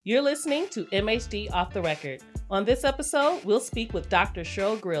You're listening to MHD Off the Record. On this episode, we'll speak with Dr.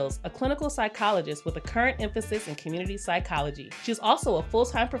 Cheryl Grills, a clinical psychologist with a current emphasis in community psychology. She's also a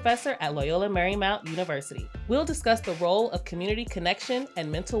full-time professor at Loyola Marymount University. We'll discuss the role of community connection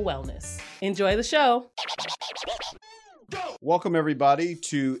and mental wellness. Enjoy the show. Welcome, everybody,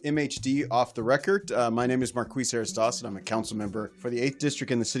 to MHD Off the Record. My name is Marquise Harris-Dawson. I'm a council member for the 8th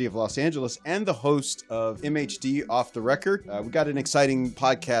District in the city of Los Angeles and the host of MHD Off the Record. We got an exciting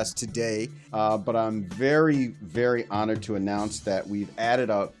podcast today, but I'm very, very honored to announce that we've added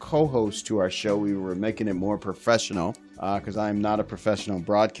a co-host to our show. We were making it more professional because I'm not a professional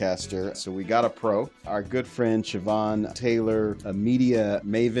broadcaster. So we got a pro, our good friend Siobhan Taylor, a media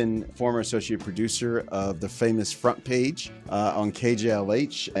maven, former associate producer of the famous Front Page on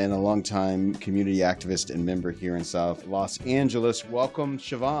KJLH, and a longtime community activist and member here in South Los Angeles. Welcome,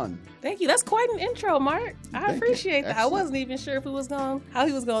 Siobhan. Thank you. That's quite an intro, Mark. I appreciate that. Excellent. I wasn't even sure if how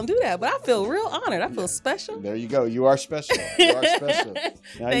he was going to do that, but I feel real honored. I feel special. There you go. You are special. You are special.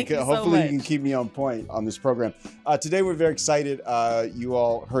 Now hopefully you can keep me on point on this program. Today we're very excited. You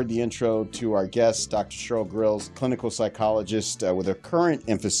all heard the intro to our guest, Dr. Cheryl Grills, clinical psychologist with a current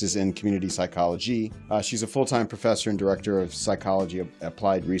emphasis in community psychology. She's a full-time professor and director of psychology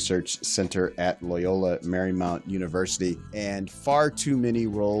applied research center at Loyola Marymount University, and far too many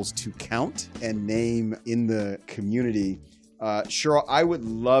roles to count and name in the community. Cheryl, I would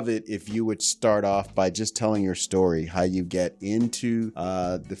love it if you would start off by just telling your story, how you get into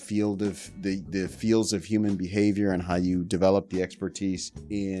the fields of human behavior and how you develop the expertise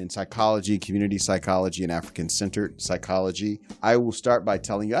in psychology, community psychology, and African-centered psychology. I will start by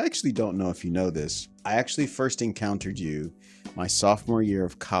telling you, I actually don't know if you know this. I actually first encountered you my sophomore year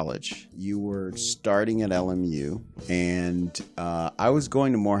of college. You were starting at LMU, and I was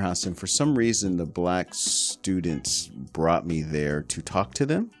going to Morehouse, and for some reason, the black students brought me there to talk to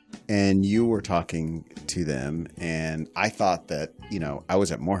them, and you were talking to them, and I thought that, I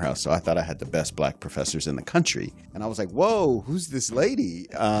was at Morehouse, so I thought I had the best black professors in the country, and I was like, whoa, who's this lady?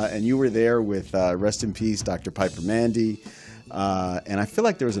 And you were there with, rest in peace, Dr. Piper Mandy. And I feel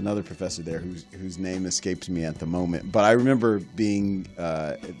like there was another professor there whose name escapes me at the moment. But I remember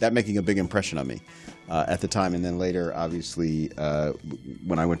that making a big impression on me at the time. And then later, obviously,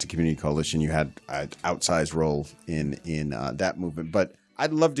 when I went to Community Coalition, you had an outsized role in that movement. But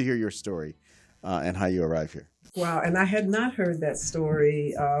I'd love to hear your story and how you arrived here. Wow. And I had not heard that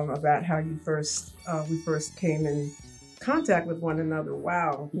story about how we first came in contact with one another.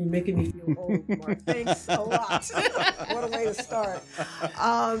 Wow, you're making me feel old, Mark. Thanks a lot. What a way to start.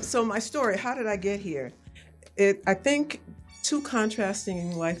 So my story, how did I get here? I think two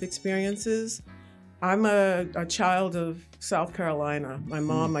contrasting life experiences. I'm a child of South Carolina. My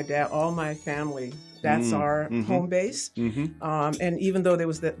mom, my dad, all my family. That's our home base. And even though there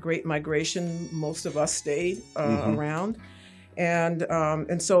was that great migration, most of us stayed around.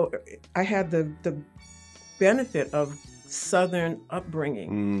 And so I had the benefit of Southern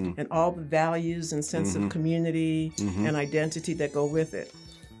upbringing and all the values and sense of community and identity that go with it.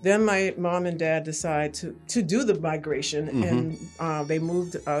 Then my mom and dad decided to do the migration, and they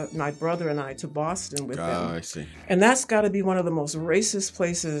moved my brother and I to Boston with them. I see. And that's got to be one of the most racist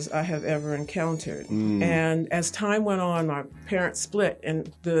places I have ever encountered. And as time went on, my parents split,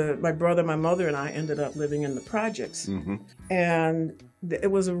 and my brother, my mother, and I ended up living in the projects. And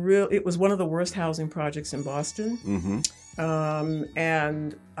it was one of the worst housing projects in Boston.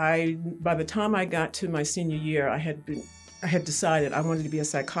 And by the time I got to my senior year, I had decided I wanted to be a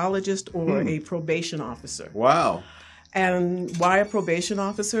psychologist or a probation officer. Wow. And why a probation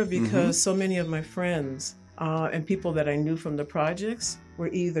officer? Because so many of my friends and people that I knew from the projects were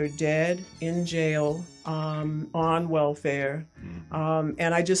either dead, in jail, on welfare.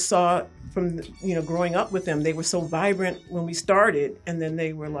 And I just saw from, growing up with them, they were so vibrant when we started, and then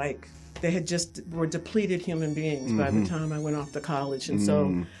they were were depleted human beings by the time I went off to college. And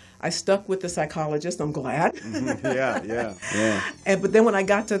so I stuck with the psychologist. I'm glad. Yeah. But then when I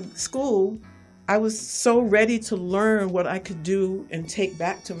got to school, I was so ready to learn what I could do and take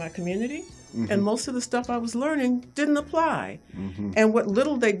back to my community. And most of the stuff I was learning didn't apply. And what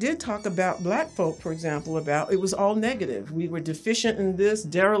little they did talk about Black folk, for example, it was all negative. We were deficient in this,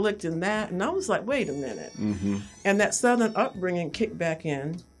 derelict in that. And I was like, wait a minute. And that Southern upbringing kicked back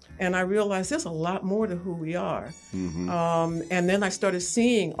in. And I realized there's a lot more to who we are. And then I started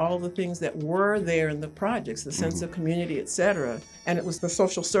seeing all the things that were there in the projects, the sense of community, et cetera. And it was the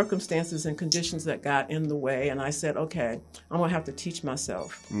social circumstances and conditions that got in the way. And I said, okay, I'm going to have to teach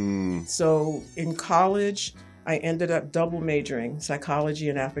myself. So in college, I ended up double majoring psychology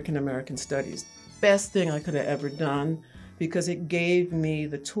and African American studies. Best thing I could have ever done. because it gave me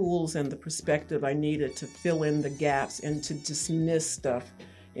the tools and the perspective I needed to fill in the gaps and to dismiss stuff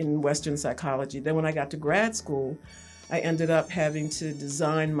in Western psychology. Then when I got to grad school, I ended up having to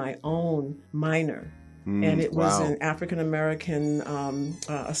design my own minor, and it was in African American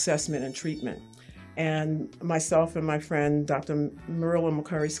assessment and treatment. And myself and my friend, Dr. Marilla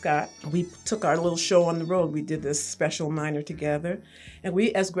McCurry Scott, we took our little show on the road. We did this special minor together. And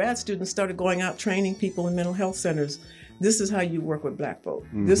we, as grad students, started going out training people in mental health centers. This is how you work with Black folk.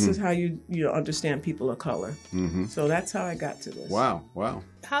 Mm-hmm. This is how you understand people of color. Mm-hmm. So that's how I got to this. Wow.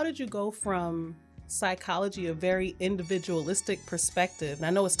 How did you go from psychology, a very individualistic perspective, and I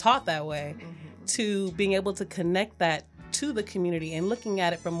know it's taught that way, to being able to connect that to the community and looking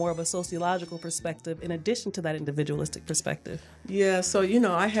at it from more of a sociological perspective in addition to that individualistic perspective? Yeah, so,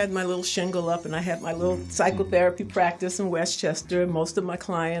 I had my little shingle up and I had my little psychotherapy practice in Westchester. Most of my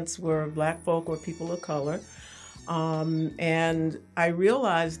clients were Black folk or people of color. And I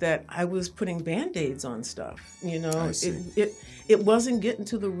realized that I was putting Band-Aids on stuff. It wasn't getting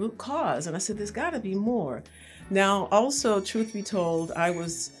to the root cause. And I said, there's got to be more. Now, also, truth be told, I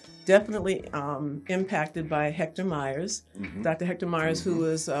was definitely impacted by Hector Myers, Dr. Hector Myers, who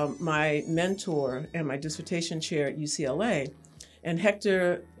was my mentor and my dissertation chair at UCLA. And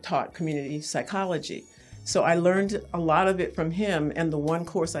Hector taught community psychology. So I learned a lot of it from him, and the one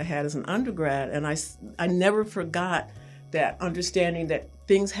course I had as an undergrad, and I never forgot that understanding that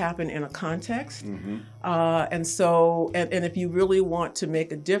things happen in a context. And if you really want to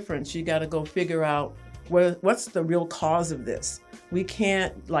make a difference, you got to go figure out what's the real cause of this. We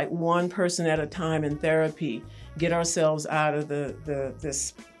can't, like one person at a time in therapy, get ourselves out of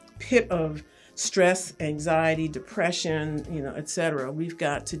this pit of stress, anxiety, depression, et cetera. We've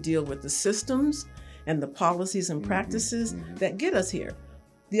got to deal with the systems and the policies and practices that get us here.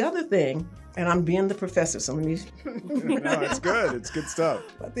 The other thing, and I'm being the professor, so let me... No, it's good. It's good stuff.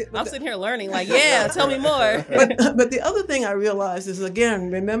 I'm sitting here learning, tell me more. But the other thing I realized is,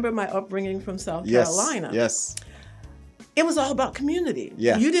 again, remember my upbringing from South Carolina. Yes. It was all about community.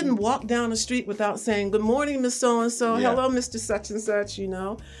 Yeah. You didn't walk down the street without saying, good morning, Miss So-and-so. Yeah. Hello, Mr. Such and Such,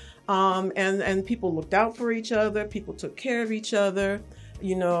 And people looked out for each other. People took care of each other.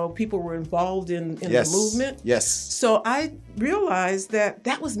 People were involved in the movement. Yes. So I realized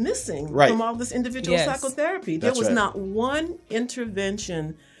that was missing from all this individual psychotherapy. There was not one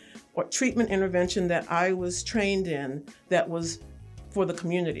intervention or treatment intervention that I was trained in that was for the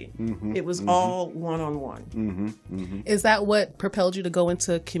community. It was all one-on-one. Is that what propelled you to go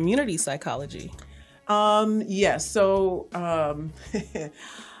into community psychology? Yes. So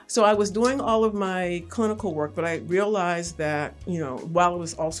So I was doing all of my clinical work, but I realized that, while I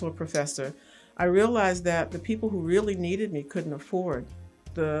was also a professor, I realized that the people who really needed me couldn't afford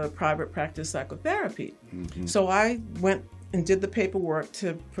the private practice psychotherapy. So I went and did the paperwork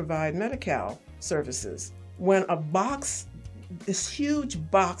to provide Medi-Cal services. When this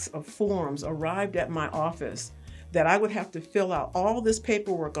huge box of forms arrived at my office, that I would have to fill out all this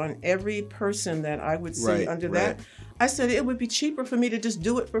paperwork on every person that I would see that, I said it would be cheaper for me to just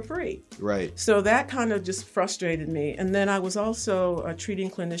do it for free. Right. So that kind of just frustrated me. And then I was also a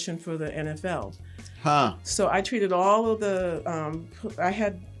treating clinician for the NFL. So I treated all of I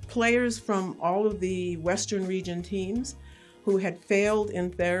had players from all of the Western region teams who had failed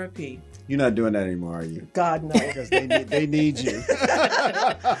in therapy. You're not doing that anymore, are you? God, no. Because they need you.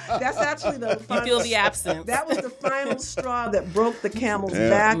 That's actually the final... You feel the absence. That was the final straw that broke the camel's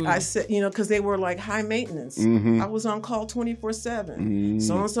back. I said, because they were like high maintenance. I was on call 24/7.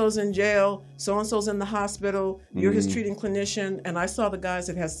 So-and-so's in jail. So-and-so's in the hospital. You're his treating clinician. And I saw the guys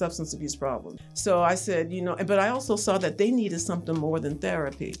that had substance abuse problems. So I said, but I also saw that they needed something more than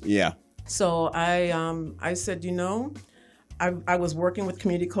therapy. Yeah. So I said, I was working with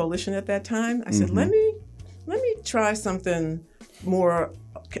Community Coalition at that time. I said, let me try something more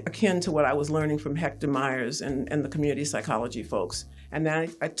akin to what I was learning from Hector Myers and the community psychology folks. And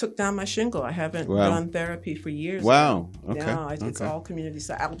then I took down my shingle. I haven't done therapy for years. Wow. Okay. Now it's all community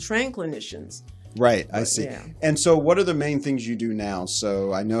psych. I'll train clinicians. Right. I see. Yeah. And so what are the main things you do now?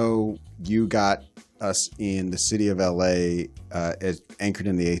 So I know you got us in the city of LA, anchored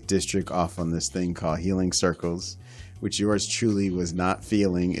in the 8th District, off on this thing called Healing Circles, which yours truly was not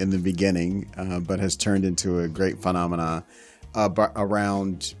feeling in the beginning, but has turned into a great phenomena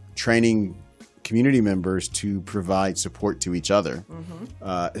around training community members to provide support to each other,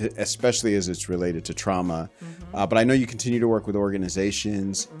 especially as it's related to trauma. But I know you continue to work with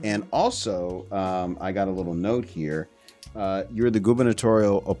organizations. And also, I got a little note here. You're the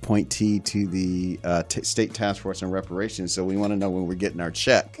gubernatorial appointee to the State Task Force on Reparations, so we want to know when we're getting our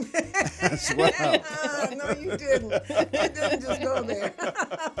check. Wow. No, you didn't. You didn't just go there.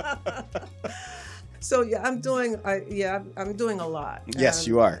 So yeah, I'm doing a lot. Yes,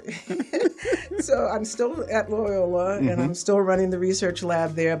 you are. So I'm still at Loyola, and I'm still running the research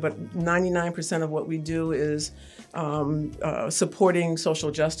lab there. But 99% of what we do is supporting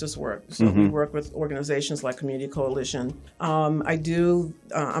social justice work. So we work with organizations like Community Coalition. I'm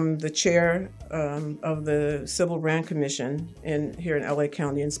the chair of the Civil Brand Commission here in LA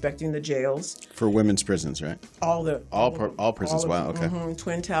County, inspecting the jails For women's prisons, right? All prisons. Wow. Okay.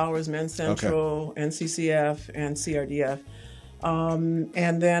 Twin Towers, Men's Central, NCCF, and CRDF.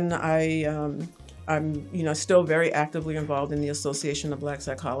 And then I'm still very actively involved in the Association of Black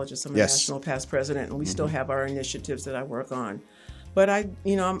Psychologists. I'm a national past president, and we still have our initiatives that I work on. But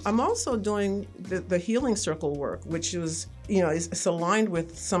I'm also doing the healing circle work, which is, it's aligned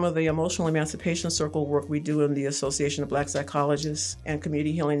with some of the emotional emancipation circle work we do in the Association of Black Psychologists and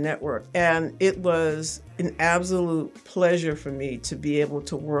Community Healing Network. And it was an absolute pleasure for me to be able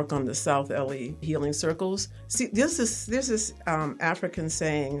to work on the South LA healing circles. See, there's this African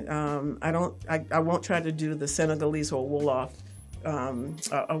saying, I won't try to do the Senegalese or Wolof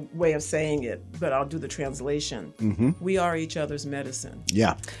a way of saying it, but I'll do the translation. We are each other's medicine.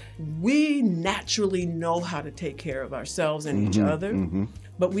 Yeah. We naturally know how to take care of ourselves and each other,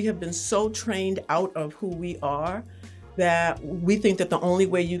 but we have been so trained out of who we are that we think that the only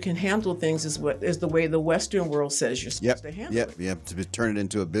way you can handle things is the way the Western world says you're supposed to handle it. You have to turn it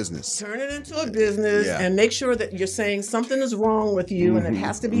into a business. Turn it into a business and make sure that you're saying something is wrong with you and it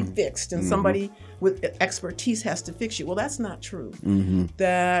has to be fixed, and somebody with expertise has to fix you. Well, that's not true.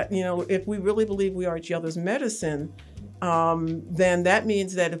 That, if we really believe we are each other's medicine, then that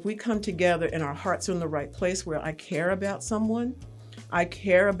means that if we come together and our hearts are in the right place, where I care about someone, I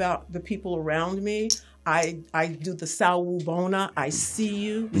care about the people around me, I do the Sawu Bona, I see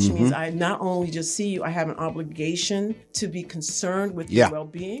you, which means I not only just see you, I have an obligation to be concerned with your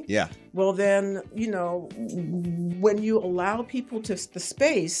well-being. Yeah. Well, then, when you allow people the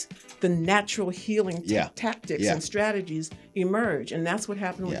space, the natural healing tactics and strategies emerge. And that's what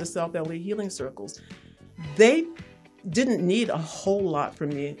happened with the South LA healing circles. They didn't need a whole lot from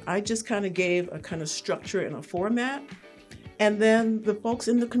me. I just kind of gave a kind of structure and a format. And then the folks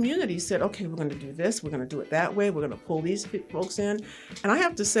in the community said, okay, we're going to do this. We're going to do it that way. We're going to pull these folks in. And I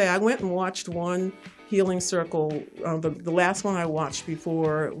have to say, I went and watched one healing circle, the last one I watched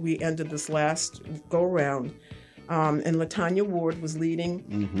before we ended this last go-around. And LaTanya Ward was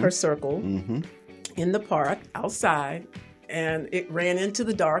leading her circle in the park outside. And it ran into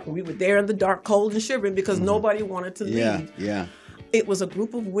the dark. And we were there in the dark, cold and shivering, because nobody wanted to leave. Yeah. It was a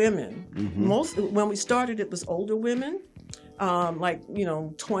group of women. When we started, it was older women.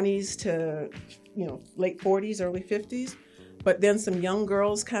 20s to, late 40s, early 50s. But then some young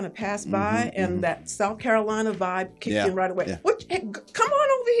girls kind of passed by, and that South Carolina vibe kicked in right away. Hey, come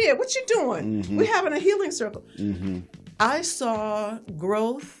on over here. What you doing? We're having a healing circle. I saw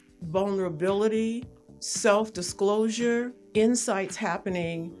growth, vulnerability, self-disclosure, insights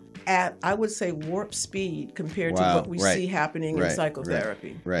happening at, I would say, warp speed compared to what we see happening in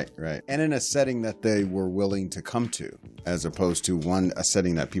psychotherapy. Right. And in a setting that they were willing to come to, as opposed to a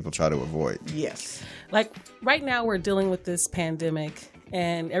setting that people try to avoid. Yes. Like right now we're dealing with this pandemic,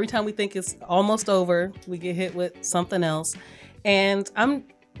 and every time we think it's almost over, we get hit with something else. And I'm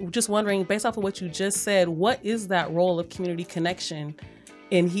just wondering, based off of what you just said, what is that role of community connection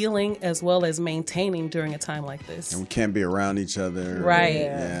in healing as well as maintaining during a time like this? And we can't be around each other. Right.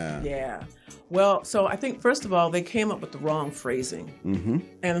 Yeah. Well, so I think, first of all, they came up with the wrong phrasing.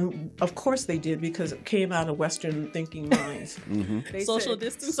 And of course they did, because it came out of Western thinking minds. Social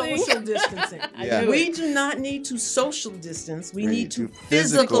distancing? Social distancing. We do not need to social distance. We need to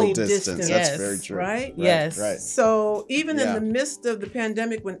physically distance. That's very true. Right? Yes. Right. So even in the midst of the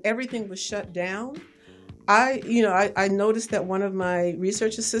pandemic, when everything was shut down, I noticed that one of my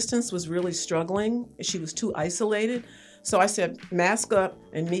research assistants was really struggling. She was too isolated. So I said, mask up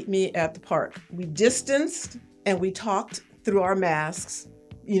and meet me at the park. We distanced and we talked through our masks.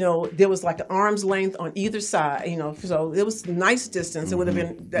 There was like an arm's length on either side, so it was nice distance. It would have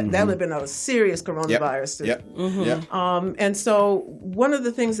been, that would have been a serious coronavirus. And so one of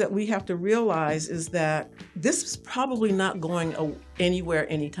the things that we have to realize is that this is probably not going anywhere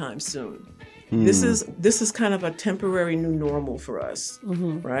anytime soon. This is kind of a temporary new normal for us,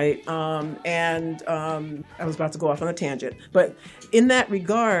 right? And I was about to go off on a tangent, but in that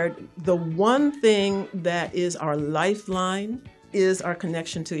regard, the one thing that is our lifeline is our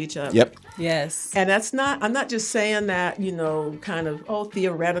connection to each other. Yep. Yes. And I'm not just saying that, kind of,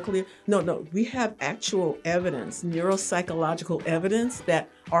 theoretically. No, we have actual evidence, neuropsychological evidence that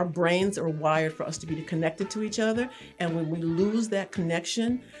our brains are wired for us to be connected to each other. And when we lose that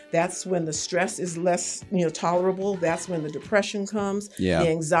connection, that's when the stress is less, tolerable. That's when the depression comes, the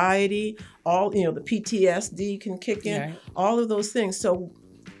anxiety, all, the PTSD can kick in, all of those things. So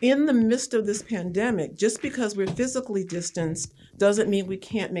in the midst of this pandemic, just because we're physically distanced doesn't mean we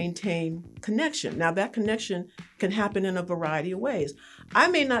can't maintain connection. Now, that connection can happen in a variety of ways. I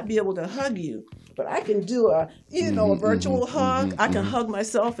may not be able to hug you, but I can do a virtual hug. I can hug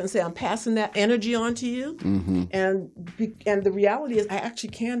myself and say, I'm passing that energy on to you. And the reality is I actually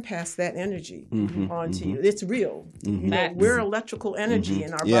can pass that energy on to you. It's real. We're electrical energy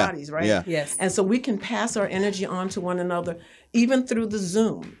in our bodies, right? Yeah. Yes. And so we can pass our energy on to one another, even through the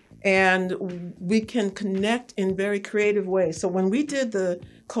Zoom. And we can connect in very creative ways. So when we did the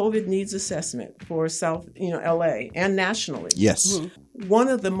COVID needs assessment for South, LA and nationally, yes, one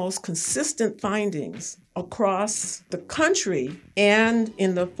of the most consistent findings across the country and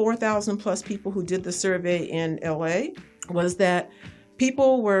in the 4,000 plus people who did the survey in LA was that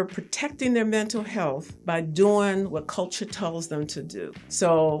people were protecting their mental health by doing what culture tells them to do.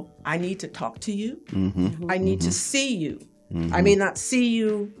 So I need to talk to you. I need to see you. I may not see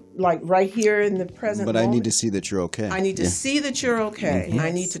you like right here in the present but moment. I need to see that you're okay. I need to see that you're okay. I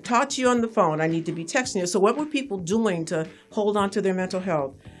need to talk to you on the phone. I need to be texting you. So what were people doing to hold on to their mental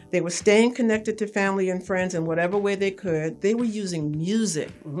health? They were staying connected to family and friends in whatever way they could. They were using music.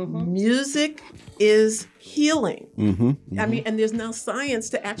 Music is healing. I mean, and there's now science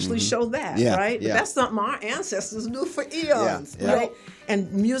to actually show that, right? But that's something our ancestors knew for eons, right?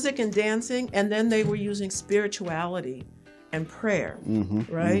 And music and dancing, and then they were using spirituality and prayer,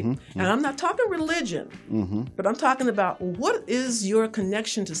 right? And I'm not talking religion, but I'm talking about what is your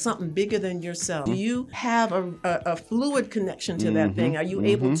connection to something bigger than yourself? Do you have a fluid connection to that thing? Are you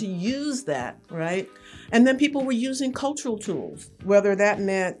able to use that, right? And then people were using cultural tools, whether that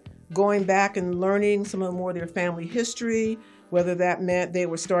meant going back and learning some of more of their family history, whether that meant they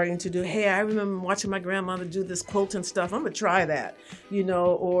were starting to do, hey, I remember watching my grandmother do this quilting stuff. I'm going to try that,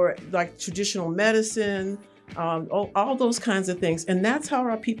 or like traditional medicine, all those kinds of things. And that's how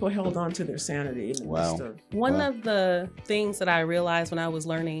our people held on to their sanity. One of the things that I realized when I was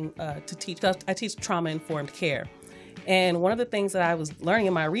learning to teach, I teach trauma-informed care. And one of the things that I was learning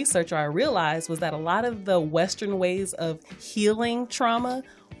in my research, or I realized, was that a lot of the Western ways of healing trauma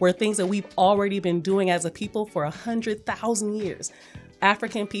were things that we've already been doing as a people for 100,000 years.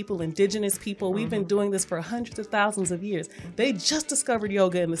 African people, indigenous people, we've been doing this for hundreds of thousands of years. They just discovered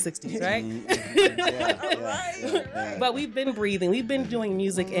yoga in the 60s, right? But we've been breathing, we've been doing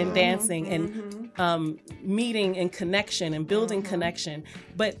music and dancing and meeting and connection and building connection.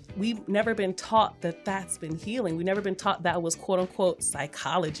 But we've never been taught that that's been healing. We've never been taught that was quote unquote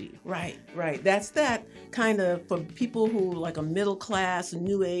psychology. Right. That's that kind of, for people who like a middle class,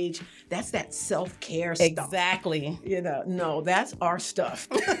 new age, that's that self-care stuff. Exactly. No, that's our stuff.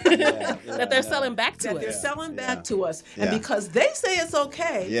 That they're selling back to us. They're selling back to us. And because they say it's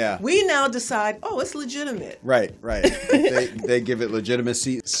okay, we now decide, it's legitimate. Right. they give it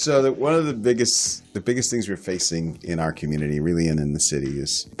legitimacy. So one of the biggest things we're facing in our community, really, and in the city,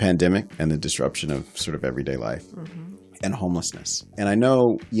 is pandemic and the disruption of sort of everyday life. And homelessness. And I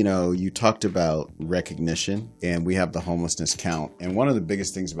know, you talked about recognition, and we have the homelessness count. And one of the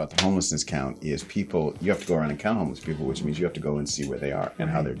biggest things about the homelessness count is you have to go around and count homeless people, which means you have to go and see where they are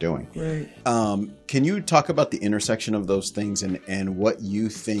and how they're doing. Right. Can you talk about the intersection of those things and what you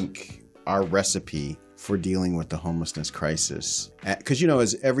think our recipe for dealing with the homelessness crisis? Because,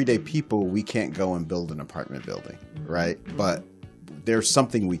 as everyday people, we can't go and build an apartment building, right? But there's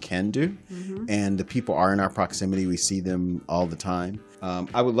something we can do, and the people are in our proximity. We see them all the time.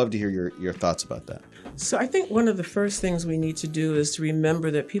 I would love to hear your thoughts about that. So I think one of the first things we need to do is to remember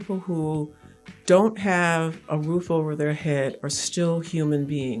that people who don't have a roof over their head are still human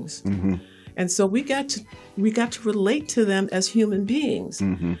beings. And so we got to relate to them as human beings.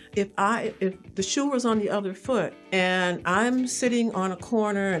 If the shoe was on the other foot and I'm sitting on a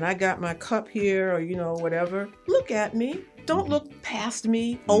corner and I got my cup here, or whatever, look at me. Don't look past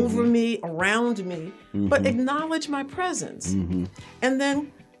me, over me, around me, but acknowledge my presence. And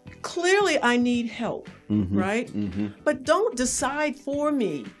then clearly I need help, right? But don't decide for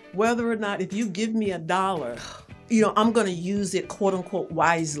me whether or not, if you give me $1, I'm going to use it, quote unquote,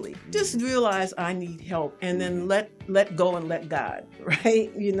 wisely. Just realize I need help, and then let go and let God,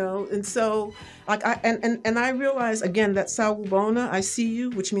 right? And so I realize, again, that sawubona, I see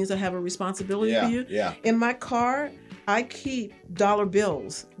you, which means I have a responsibility for you. In my car, I keep dollar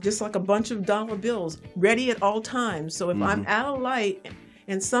bills, just like a bunch of dollar bills, ready at all times. So if I'm at a light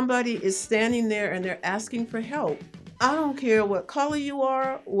and somebody is standing there and they're asking for help, I don't care what color you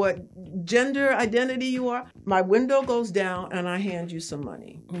are, what gender identity you are, my window goes down and I hand you some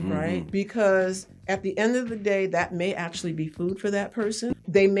money, right? Because at the end of the day, that may actually be food for that person.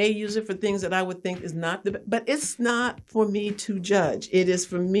 They may use it for things that I would think is not but it's not for me to judge. It is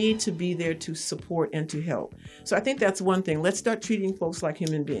for me to be there to support and to help. So I think that's one thing. Let's start treating folks like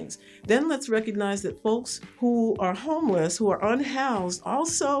human beings. Then let's recognize that folks who are homeless, who are unhoused,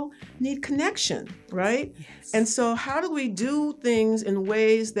 also need connection, right? Yes. And so how do we do things in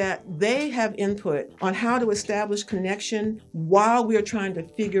ways that they have input on how to establish connection while we're trying to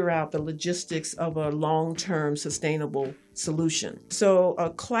figure out the logistics of a long-term sustainable solution? So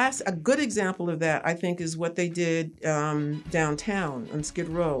a good example of that, I think, is what they did downtown on Skid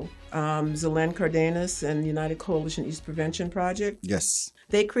Row. Zelen Cardenas and the United Coalition East Prevention Project. Yes.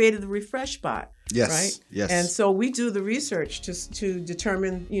 They created the Refresh Spot. Yes. Right? Yes. And so we do the research to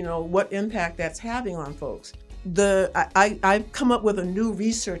determine, what impact that's having on folks. I've come up with a new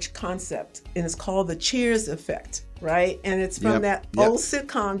research concept, and it's called the Cheers effect, right? And it's from that old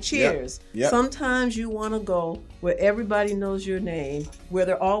sitcom Cheers. Yep. Sometimes you want to go where everybody knows your name, where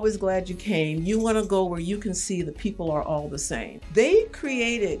they're always glad you came. You want to go where you can see the people are all the same. They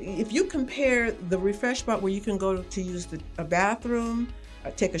created, if you compare the Refresh Spot where you can go to use a bathroom,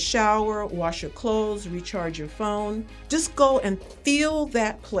 take a shower, wash your clothes, recharge your phone, just go and feel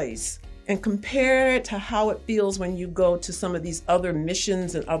that place and compare it to how it feels when you go to some of these other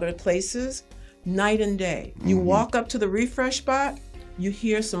missions and other places, night and day. You walk up to the Refresh Spot, you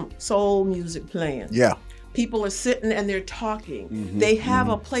hear some soul music playing. Yeah. People are sitting and they're talking. They have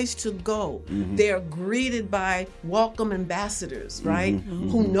a place to go. They are greeted by welcome ambassadors, right?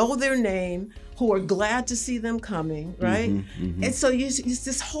 Who know their name, who are glad to see them coming, right? And so it's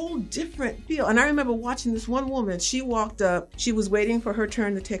this whole different feel. And I remember watching this one woman, she walked up, she was waiting for her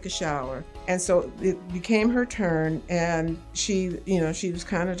turn to take a shower. And so it became her turn, and she was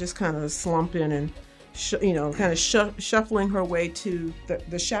kind of slumping and, shuffling her way to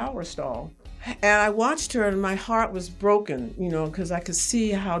the shower stall. And I watched her and my heart was broken, because I could see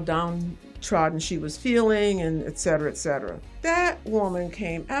how downtrodden she was feeling, and et cetera, et cetera. That woman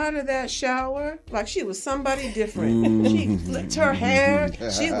came out of that shower like she was somebody different. She flicked her hair.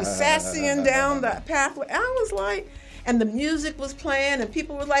 She was sassying down the pathway. I was like, and the music was playing and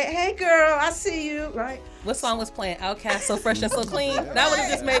people were like, hey girl, I see you, right? What song was playing? Outkast, So Fresh and So Clean? That would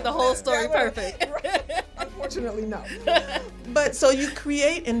have just made the whole story perfect. Unfortunately, no. But so you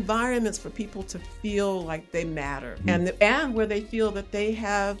create environments for people to feel like they matter, and where they feel that they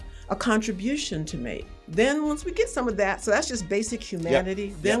have a contribution to make. Then once we get some of that, so that's just basic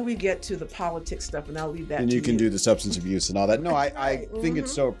humanity, then we get to the politics stuff, and I'll leave that to you. And you can do the substance abuse and all that. No, I think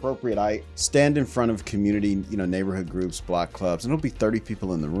it's so appropriate. I stand in front of community, neighborhood groups, block clubs, and there'll be 30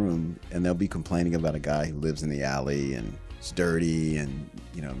 people in the room, and they'll be complaining about a guy who lives in the alley, and it's dirty, and,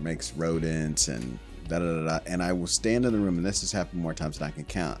 makes rodents, and da-da-da-da. And I will stand in the room, and this has happened more times than I can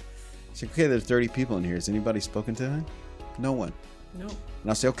count. I say, okay, there's 30 people in here. Has anybody spoken to him? No one. No. And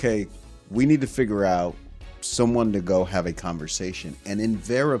I'll say, okay, we need to figure out someone to go have a conversation. And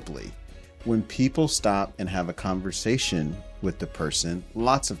invariably, when people stop and have a conversation with the person,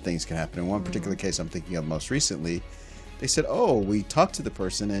 lots of things can happen. In one particular case I'm thinking of most recently, they said, oh, we talked to the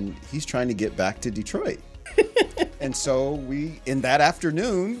person and he's trying to get back to Detroit. And so in that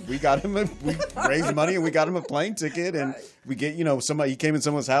afternoon, we raised money and we got him a plane ticket, and we get, he came in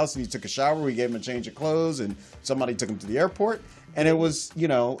someone's house and he took a shower. We gave him a change of clothes, and somebody took him to the airport. And it was, you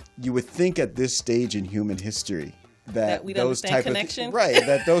would think at this stage in human history that those type connection.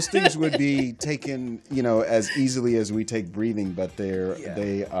 That those things would be taken, as easily as we take breathing, but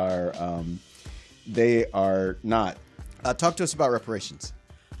they are not. Talk to us about reparations.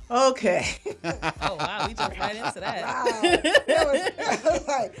 Okay. Oh, wow. We jumped right into that.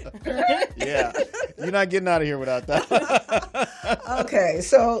 Wow. Yeah. You're not getting out of here without that. Okay.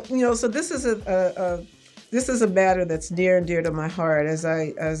 So, so this is a matter that's near and dear to my heart. As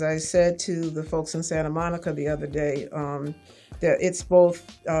I said to the folks in Santa Monica the other day, that it's both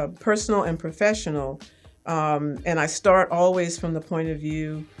personal and professional. And I start always from the point of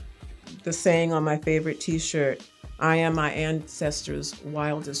view, the saying on my favorite T-shirt, I am my ancestors'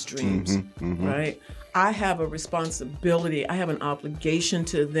 wildest dreams, right? I have a responsibility, I have an obligation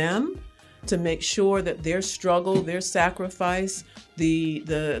to them to make sure that their struggle, their sacrifice,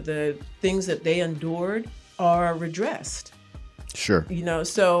 the things that they endured are redressed. Sure.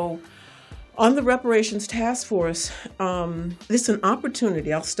 So On the reparations task force, it's an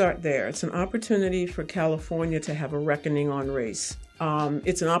opportunity. I'll start there. It's an opportunity for California to have a reckoning on race.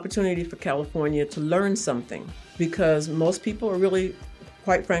 It's an opportunity for California to learn something, because most people are really,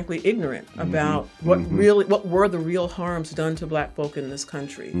 quite frankly, ignorant about what were the real harms done to Black folk in this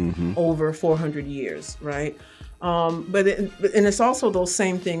country over 400 years, right? And it's also those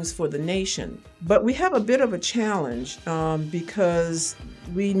same things for the nation. But we have a bit of a challenge because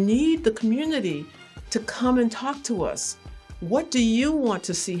we need the community to come and talk to us. What do you want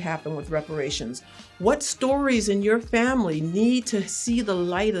to see happen with reparations? What stories in your family need to see the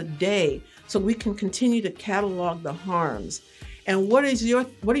light of day so we can continue to catalog the harms? And what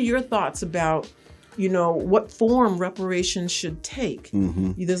are your thoughts about, what form reparations should take?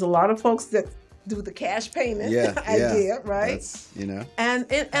 There's a lot of folks that do the cash payment idea, right? That's, and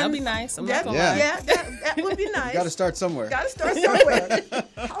that'd be nice. I'm not gonna lie. Yeah, that would be nice. Got to start somewhere.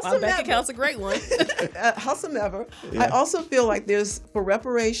 My bank account's a great one. Howsoever, I also feel like for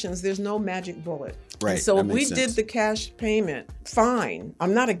reparations, there's no magic bullet. Right. And so if we did the cash payment, fine.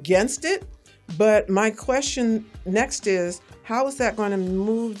 I'm not against it, but my question next is, how is that going to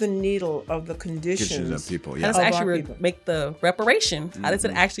move the needle of the conditions of people? How does it actually make the reparation? How does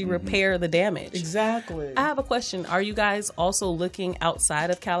it actually repair the damage? Exactly. I have a question. Are you guys also looking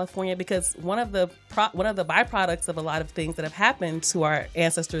outside of California? Because one of the byproducts of a lot of things that have happened to our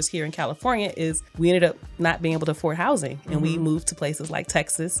ancestors here in California is we ended up not being able to afford housing, and we moved to places like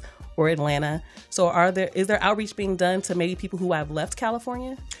Texas or Atlanta. So is there outreach being done to maybe people who have left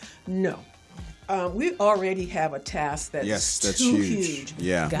California? No. We already have a task that's too huge.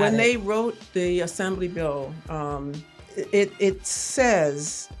 Yeah. When they wrote the Assembly bill, it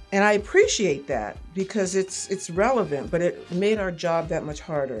says, and I appreciate that because it's relevant, but it made our job that much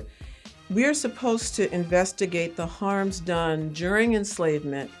harder. We're supposed to investigate the harms done during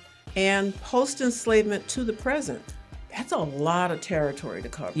enslavement and post-enslavement to the present. That's a lot of territory to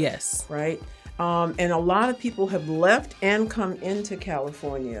cover. Yes. Right? And a lot of people have left and come into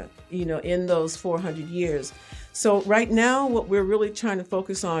California, in those 400 years. So right now, what we're really trying to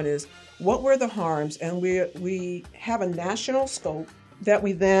focus on is what were the harms, and we have a national scope that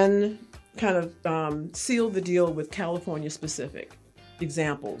we then kind of seal the deal with California-specific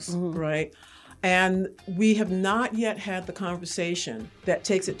examples, right? And we have not yet had the conversation that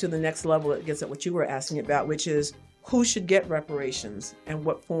takes it to the next level that gets at what you were asking about, which is who should get reparations and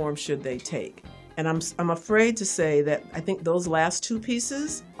what form should they take? And I'm afraid to say that I think those last two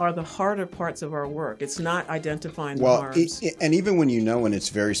pieces are the harder parts of our work. It's not identifying the harms. And even when when it's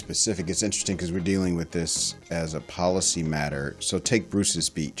very specific, it's interesting because we're dealing with this as a policy matter. So take Bruce's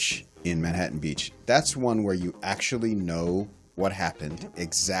Beach in Manhattan Beach. That's one where you actually know what happened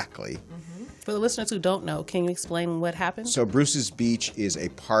exactly. For the listeners who don't know, can you explain what happened? So Bruce's Beach is a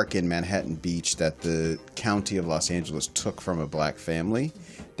park in Manhattan Beach that the county of Los Angeles took from a Black family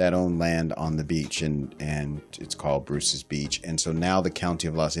that owned land on the beach, and it's called Bruce's Beach. And so now the county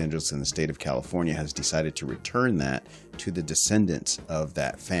of Los Angeles and the state of California has decided to return that to the descendants of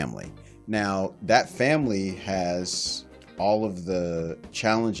that family. Now, that family has all of the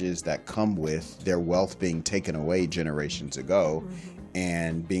challenges that come with their wealth being taken away generations ago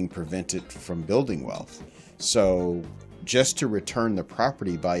and being prevented from building wealth. So just to return the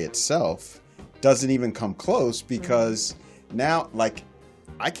property by itself doesn't even come close because now,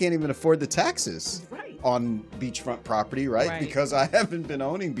 I can't even afford the taxes on beachfront property, right? Because I haven't been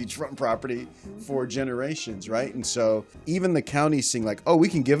owning beachfront property for generations, right? And so even the county's saying we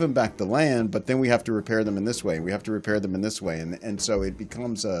can give them back the land, but then we have to repair them in this way. We have to repair them in this way. And so it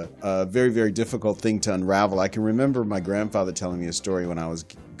becomes a very, very difficult thing to unravel. I can remember my grandfather telling me a story when I was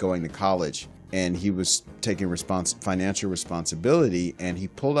going to college, and he was taking financial responsibility, and he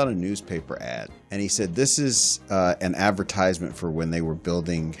pulled out a newspaper ad, and he said, this is an advertisement for when they were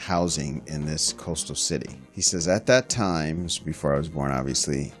building housing in this coastal city. He says, at that time, this was before I was born,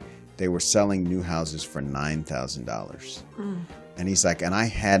 obviously, they were selling new houses for $9,000. And he's like, and I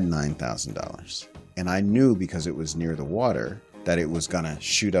had $9,000. And I knew because it was near the water that it was going to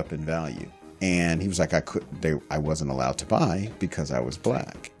shoot up in value. And he was like, I wasn't allowed to buy because I was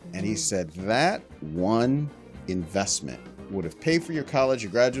Black. And he said that one investment would have paid for your college, your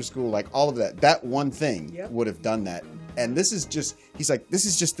graduate school, all of that. That one thing would have done that. And this is just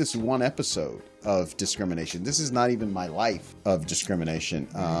this one episode of discrimination. This is not even my life of discrimination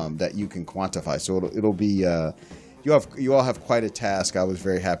that you can quantify. So it'll be, you all have quite a task. I was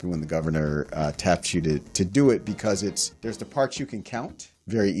very happy when the governor tapped you to do it because there's the parts you can count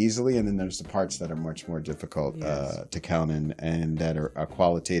very easily, and then there's the parts that are much more difficult to count and that are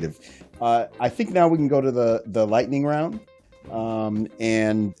qualitative. I think now we can go to the lightning round.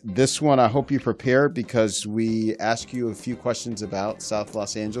 And this one, I hope you're prepared because we ask you a few questions about South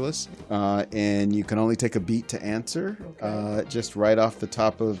Los Angeles, and you can only take a beat to answer, just right off the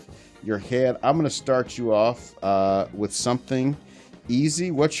top of your head. I'm going to start you off with something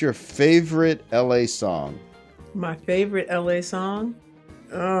easy. What's your favorite LA song? My favorite LA song?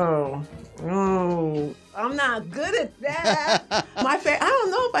 Oh, I'm not good at that. I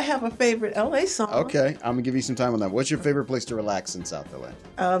don't know if I have a favorite LA song. Okay, I'm gonna give you some time on that. What's your favorite place to relax in South LA?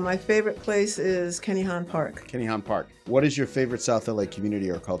 My favorite place is Kenny Hahn Park. Kenny Hahn Park. What is your favorite South LA community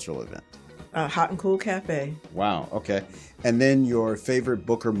or cultural event? Hot and Cool Cafe. Wow, okay. And then your favorite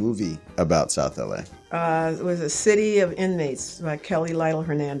book or movie about South LA? It was A City of Inmates by Kelly Lytle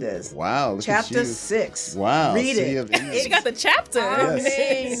Hernandez. Wow. Chapter 6. Wow. Read City it. Of Inmates. She got the chapter.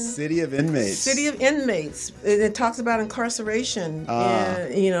 Yes. City of Inmates. City of Inmates. It talks about incarceration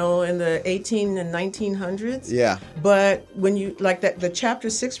in the 18 and 1900s. Yeah. But when you like that, the chapter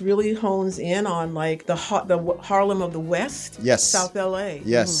 6 really hones in on like the Harlem of the West. Yes. South LA.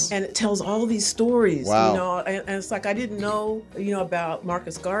 Yes. And it tells all these stories. Wow. And it's like I didn't know, about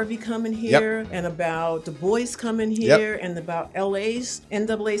Marcus Garvey coming here and about Du Bois coming here and about LA's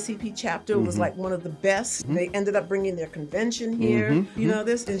NAACP chapter was like one of the best. They ended up bringing their convention here.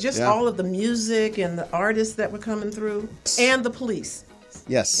 This and just all of the music and the artists that were coming through and the police.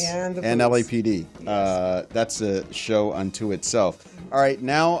 Yes, and LAPD. Yes. That's a show unto itself. All right,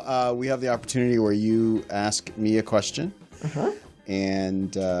 now we have the opportunity where you ask me a question,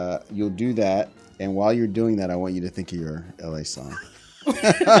 and you'll do that. And while you're doing that, I want you to think of your LA song.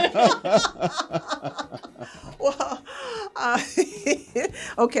 Well,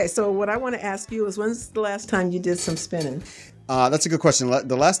 okay, so what I want to ask you is, when's the last time you did some spinning? That's a good question.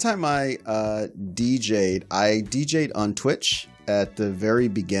 The last time I DJ'd on Twitch at the very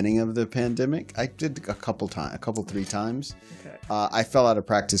beginning of the pandemic. I did a couple, 3 times. Okay. I fell out of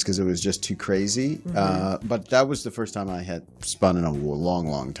practice because it was just too crazy. But that was the first time I had spun in a long,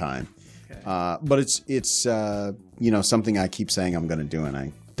 long time. But it's something I keep saying I'm going to do, and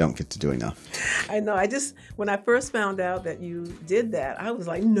I don't get to do enough. I know. When I first found out that you did that, I was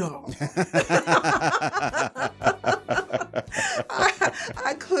like, no.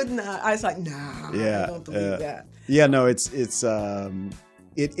 I could not. I was like, nah, I don't believe that. Yeah, no, it's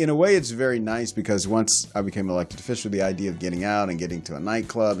in a way, it's very nice because once I became elected official, the idea of getting out and getting to a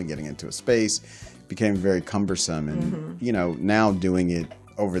nightclub and getting into a space became very cumbersome. And, now doing it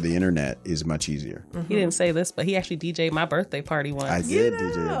over the internet is much easier. He didn't say this, but he actually DJ'd my birthday party once. I did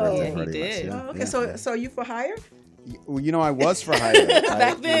DJ your birthday party he did. once. Oh, okay, so you for hire? Well, I was for hire.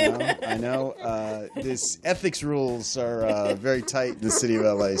 Back then. I know. This ethics rules are very tight in the city of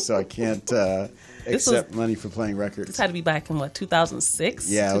LA, so I can't accept money for playing records. This had to be back in 2006?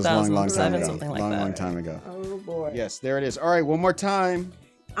 Yeah, it was a long time ago. Something like that. Long time ago. Oh, boy. Yes, there it is. All right, one more time.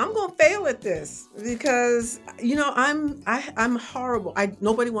 I'm gonna fail at this because I'm horrible.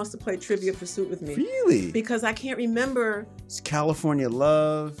 Nobody wants to play Trivia Pursuit with me. Really? Because I can't remember. It's California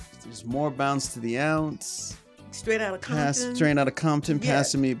Love. There's more bounce to the ounce. Straight out of Compton.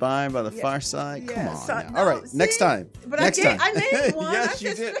 Passing me by the far side. Yeah. Come on. All right, next time. But next time. I named one. Yes,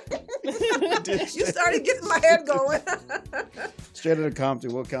 you did. You started getting my head going. Straight out of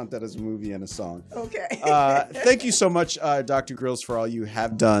Compton. We'll count that as a movie and a song. Okay. Thank you so much, Dr. Grills, for all you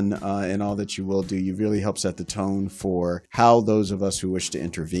have done and all that you will do. You really help set the tone for how those of us who wish to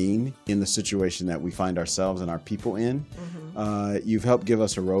intervene in the situation that we find ourselves and our people in. You've helped give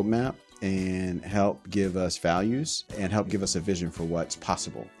us a roadmap and help give us values and help give us a vision for what's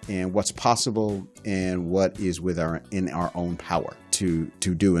possible and what is in our own power to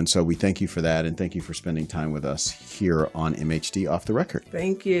do. And so we thank you for that, and thank you for spending time with us here on MHD Off the Record.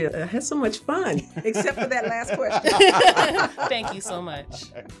 Thank you. I had so much fun, except for that last question. Thank you so much.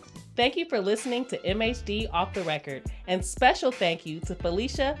 Thank you for listening to MHD Off the Record, and special thank you to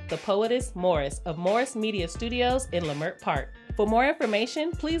Felicia, the poetess Morris of Morris Media Studios in Leimert Park. For more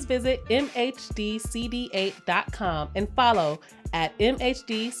information, please visit mhdcd8.com and follow at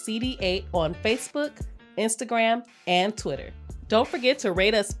mhdcd8 on Facebook, Instagram, and Twitter. Don't forget to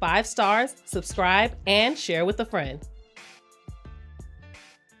rate us 5 stars, subscribe, and share with a friend.